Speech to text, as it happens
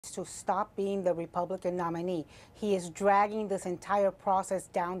to stop being the Republican nominee. He is dragging this entire process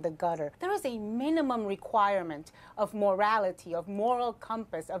down the gutter. There is a minimum requirement of morality, of moral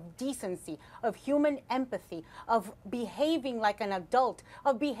compass, of decency, of human empathy, of behaving like an adult,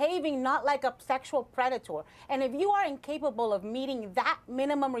 of behaving not like a sexual predator. And if you are incapable of meeting that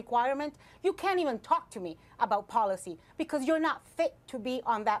minimum requirement, you can't even talk to me about policy because you're not fit to be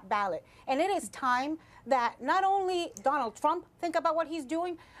on that ballot. And it is time that not only Donald Trump think about what he's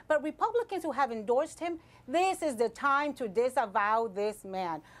doing, but Republicans who have endorsed him, this is the time to disavow this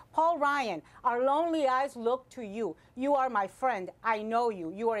man. Paul Ryan, our lonely eyes look to you. You are my friend. I know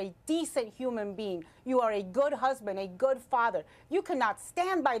you. You are a decent human being. You are a good husband, a good father. You cannot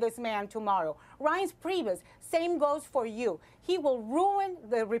stand by this man tomorrow. Reince Priebus, same goes for you. He will ruin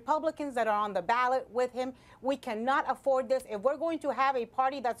the Republicans that are on the ballot with him. We cannot afford this. If we're going to have a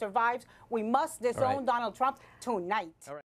party that survives, we must disown Donald Trump tonight.